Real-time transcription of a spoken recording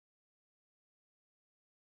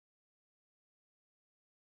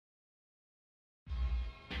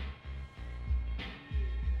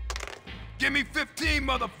Give me 15,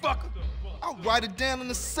 motherfucker. I'll write it down in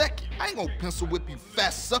a second. I ain't gonna pencil whip you,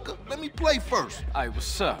 fat sucker. Let me play first. Hey,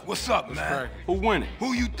 what's up? What's up, man? Who winning?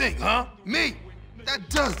 Who you think, huh? Me. That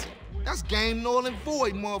does it. That's game null and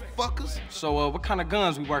void, motherfuckers. So, what kind of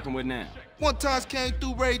guns we working with now? One time came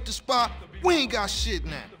through, raided the spot. We ain't got shit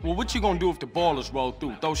now. Well, what you gonna do if the ballers roll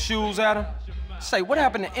through? Throw shoes at him? Say, what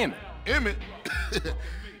happened to Emmett? Emmett?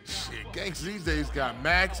 Shit, gangs these days got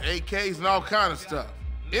Macs, AKs, and all kind of stuff.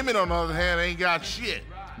 Emmett, on the other hand, ain't got shit.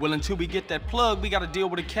 Well, until we get that plug, we gotta deal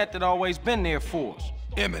with a cat that always been there for us.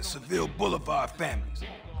 Emmett, Seville Boulevard families.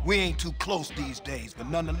 We ain't too close these days, but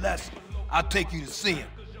nonetheless, I'll take you to see him.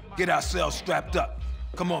 Get ourselves strapped up.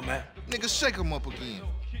 Come on, man. Nigga, shake him up again.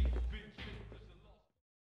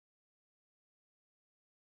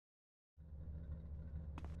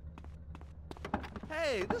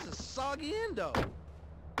 Hey, this is Soggy Endo.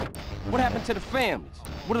 What happened to the families?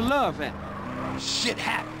 Where the love at? Shit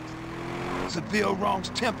happens. Seville wrongs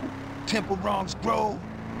Temple, Temple wrongs Grove.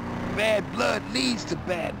 Bad blood leads to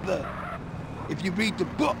bad blood. If you read the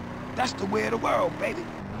book, that's the way of the world, baby.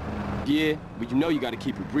 Yeah, but you know you gotta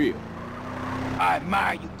keep it real. I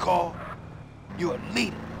admire you, Carl. You're a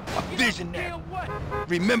leader, a visionary.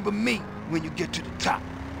 Remember me when you get to the top.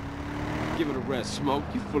 Give it a rest, Smoke.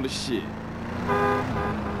 You full of shit.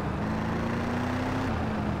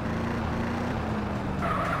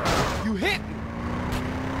 You hit me!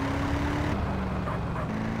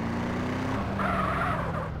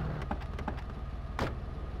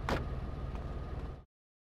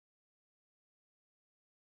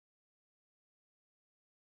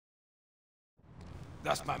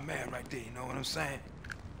 That's my man right there, you know what I'm saying?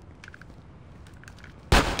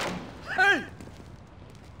 Hey!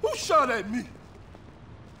 Who shot at me?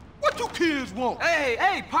 What you kids want?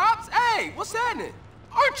 Hey, Pops! Hey, what's happening?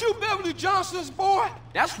 Aren't you Beverly Johnson's boy?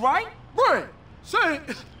 That's right. Brain, say,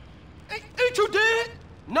 ain't you dead?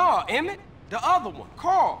 No, Emmett. The other one,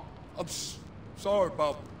 Carl. I'm sorry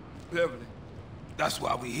about Beverly. That's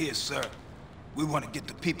why we're here, sir. We want to get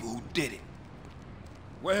the people who did it.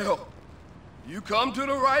 Well, you come to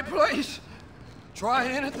the right place. Try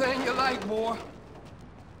anything you like, boy.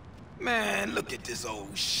 Man, look at this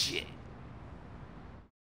old shit.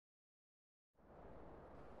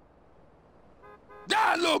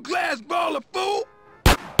 Die, little glass baller, fool!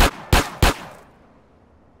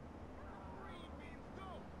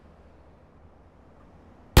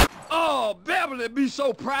 Oh, Beverly be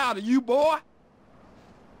so proud of you, boy.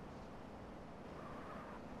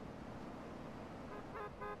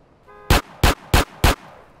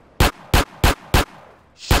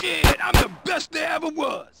 Shit, I'm the best there ever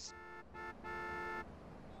was.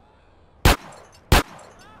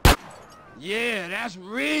 Yeah, that's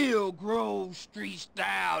real Grove Street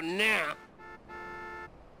style now.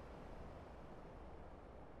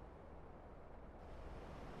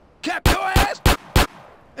 Cap your ass?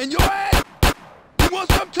 And your ass? You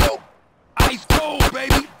want some too? Ice cold,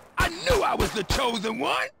 baby. I knew I was the chosen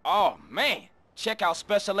one. Oh, man. Check out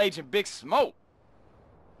Special Agent Big Smoke.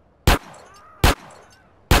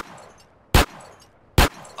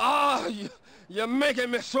 Oh, you're making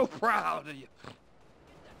me so proud of you.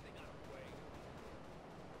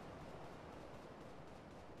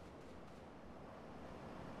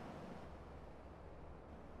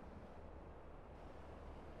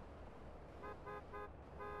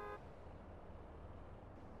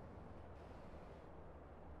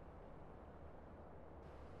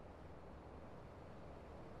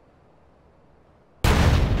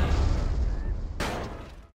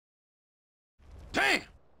 Damn,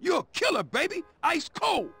 you're a killer, baby. Ice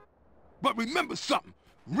cold. But remember something.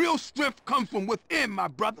 Real strength comes from within, my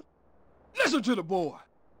brother. Listen to the boy.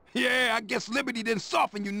 Yeah, I guess liberty didn't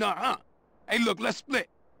soften you none, huh? Hey, look, let's split.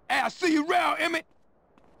 Hey, I see you round, Emmett.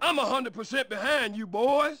 I'm 100% behind you,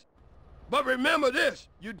 boys. But remember this,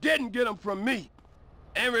 you didn't get them from me.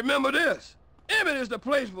 And remember this, Emmett is the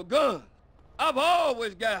place for guns. I've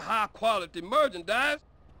always got high-quality merchandise,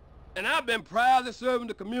 and I've been proudly serving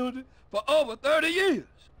the community for over 30 years.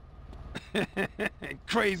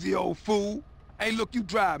 Crazy old fool. Hey, look, you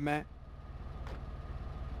drive, man.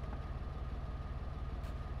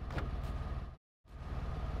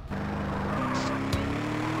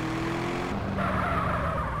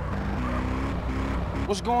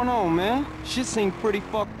 What's going on, man? Shit seems pretty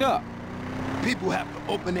fucked up. People have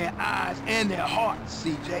to open their eyes and their hearts,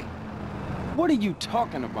 CJ. What are you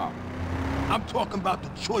talking about? I'm talking about the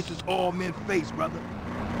choices all men face, brother.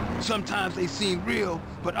 Sometimes they seem real,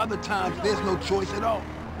 but other times there's no choice at all.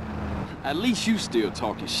 At least you still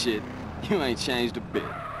talking shit. You ain't changed a bit.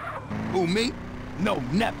 Who, me? No,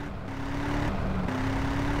 never.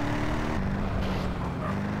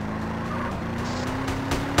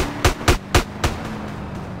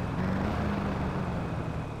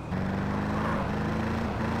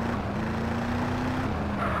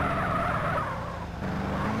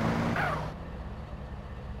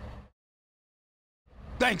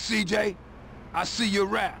 Thanks, CJ. I see you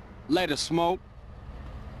around. Later, Smoke.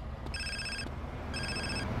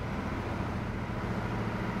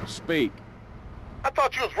 Speak. I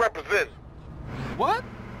thought you was representing. What?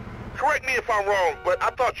 Correct me if I'm wrong, but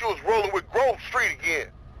I thought you was rolling with Grove Street again.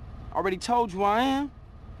 Already told you I am.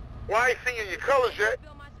 Well, I ain't seen you in your colors yet.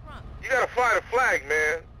 You gotta fly the flag,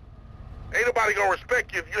 man. Ain't nobody gonna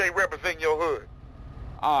respect you if you ain't representing your hood.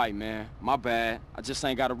 Alright, man. My bad. I just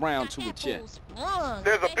ain't got around to it yet.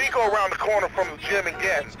 There's a Beaco around the corner from the gym in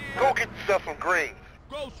Gatton. Go get yourself some greens.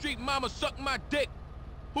 Grove Street mama sucked my dick.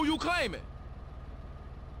 Who you claiming?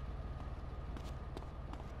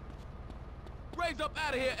 Raise up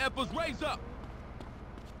out of here, Effers. Raise up.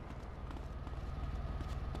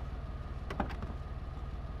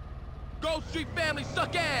 Grove Street family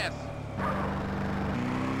suck ass.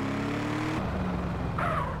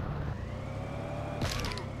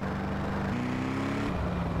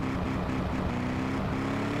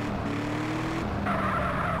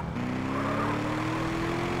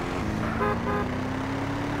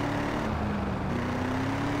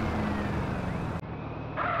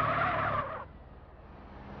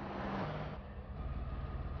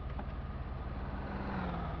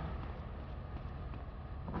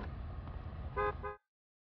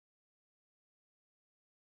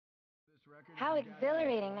 How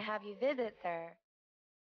exhilarating to have you visit, sir.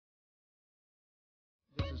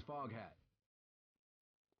 This is Foghat.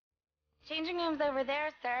 Changing rooms over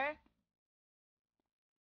there, sir.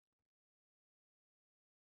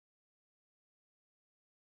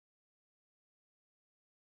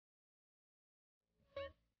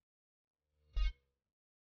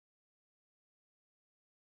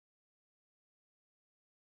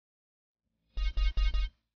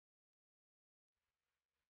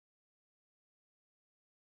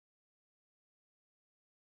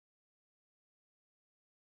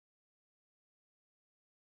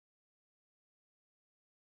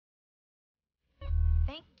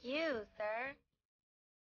 Thank you, sir.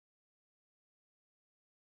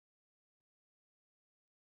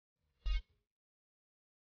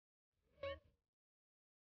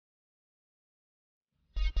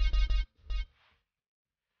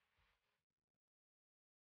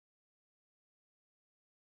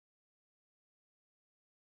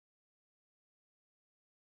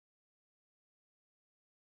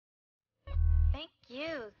 Thank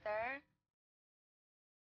you, sir.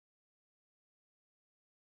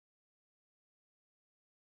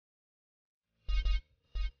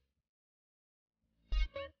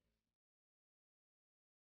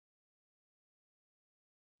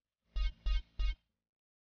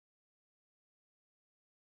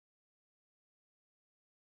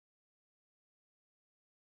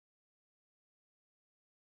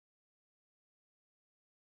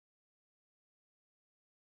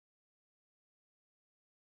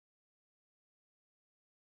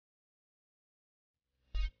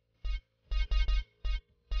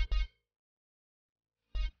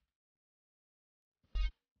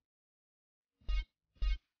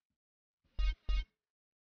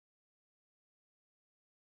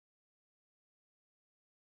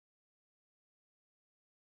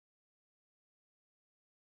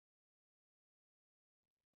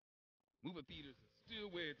 Movie theaters is still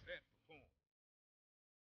where it's at for porn.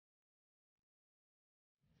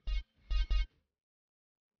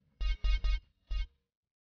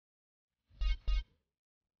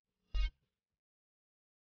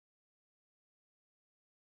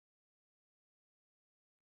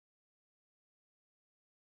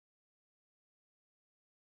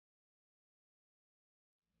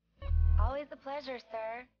 Always a pleasure,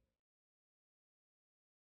 sir.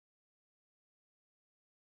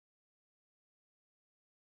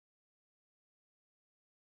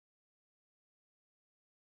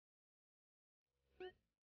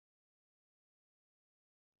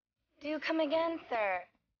 Do come again, sir.